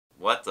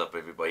What's up,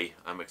 everybody?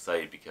 I'm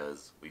excited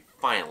because we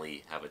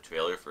finally have a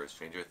trailer for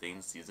Stranger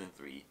Things Season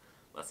 3.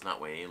 Let's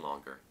not wait any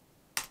longer.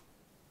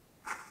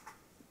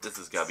 This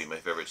has got to be my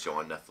favorite show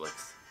on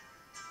Netflix.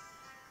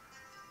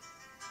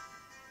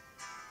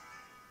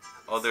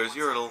 Oh, there's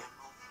Yordle.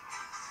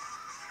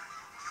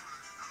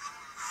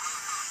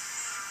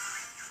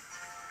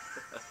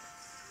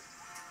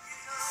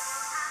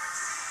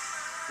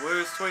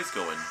 Where's Toys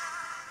going?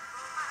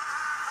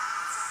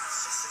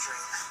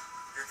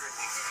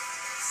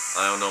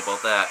 I don't know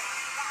about that.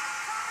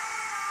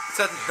 Is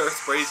that the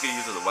hairspray he's gonna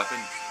use as a weapon?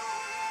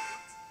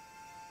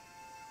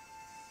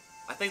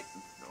 I think.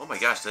 Oh my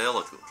gosh, they all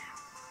look.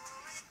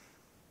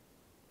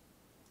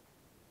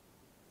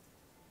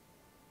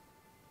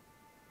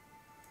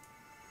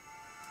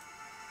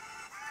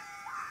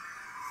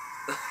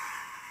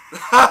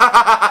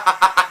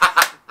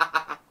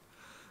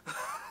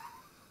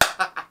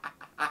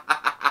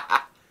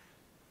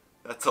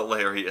 That's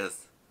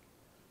hilarious.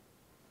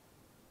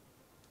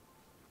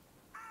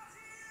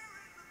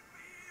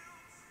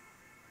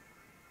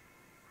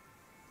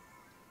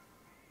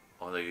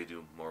 Oh, they're gonna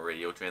do more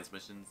radio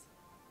transmissions?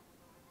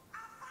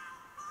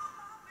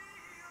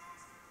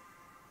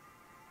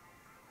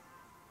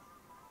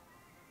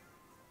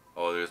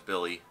 Oh, there's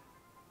Billy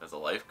as a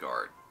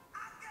lifeguard.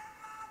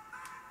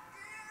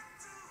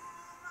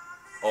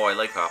 Oh, I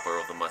like Hopper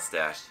with the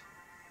mustache.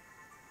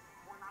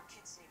 We're not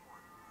kids anymore.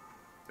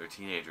 They're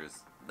teenagers.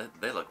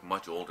 They look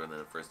much older than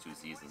the first two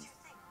seasons.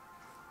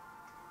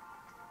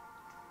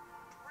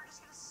 We're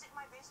just gonna sit in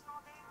my basement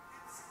all day?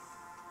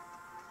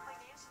 Play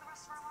games for the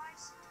rest of our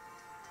lives?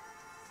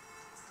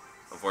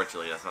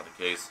 Unfortunately, that's not the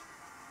case.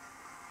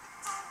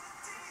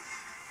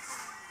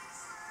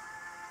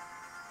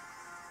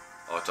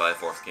 Oh, July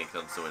 4th can't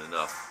come soon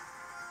enough.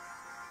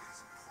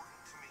 It's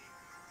important to me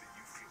that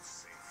you feel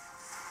safe.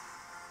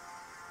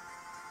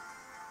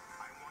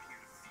 I want you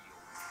to feel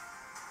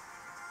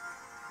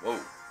Whoa.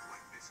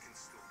 like this can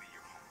still be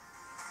your home.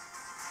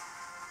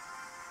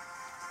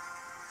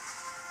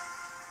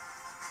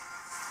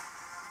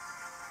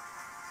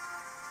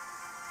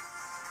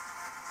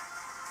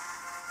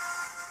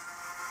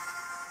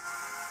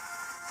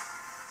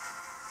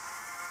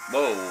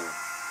 Whoa.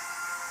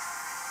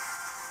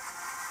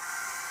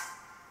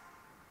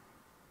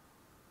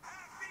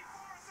 Happy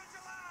 4th of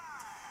July!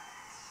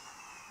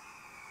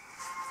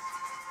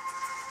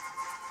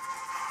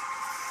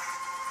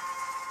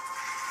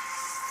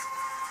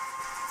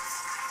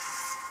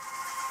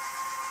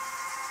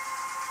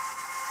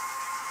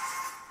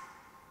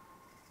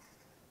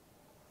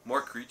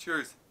 More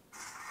creatures?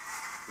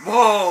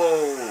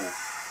 Whoa!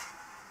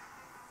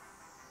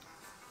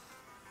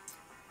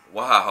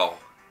 Wow.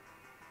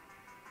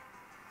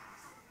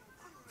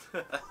 How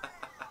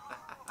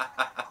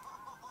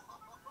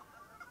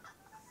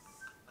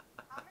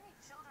many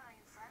children are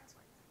you friends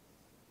with?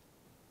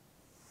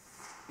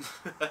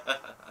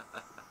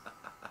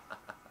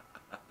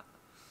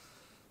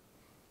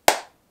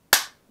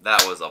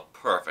 That was a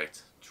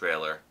perfect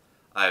trailer.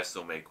 I have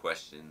so many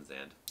questions,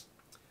 and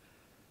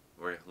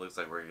looks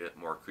like we're gonna get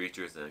more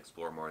creatures and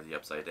explore more of the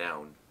Upside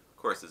Down. Of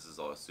course, this is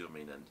all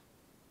assuming, and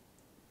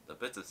the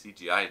bits of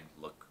CGI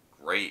look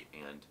great,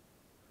 and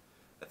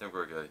I think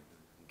we're gonna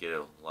get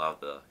a lot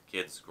of the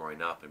kids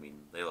growing up. I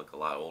mean, they look a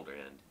lot older,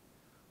 and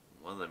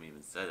one of them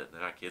even said it.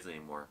 They're not kids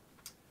anymore.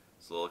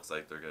 So it looks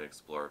like they're gonna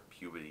explore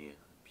puberty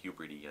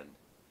and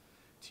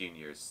teen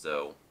years.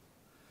 So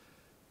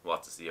we'll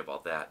have to see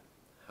about that,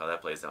 how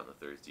that plays out in the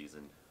third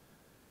season.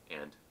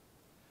 And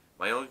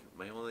my only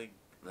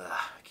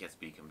I can't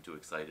speak, I'm too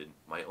excited.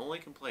 My only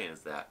complaint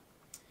is that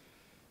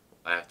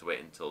I have to wait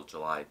until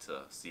July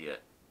to see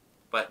it.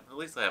 But at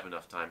least I have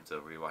enough time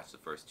to rewatch the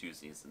first two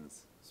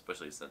seasons,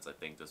 especially since I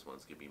think this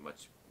one's going to be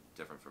much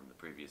different from the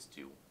previous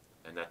two.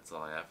 And that's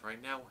all I have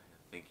right now.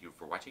 Thank you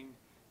for watching.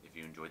 If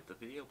you enjoyed the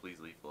video, please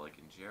leave a like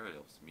and share. It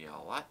helps me out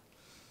a lot.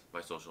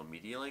 My social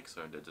media links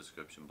are in the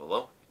description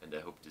below, and I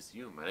hope to see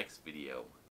you in my next video.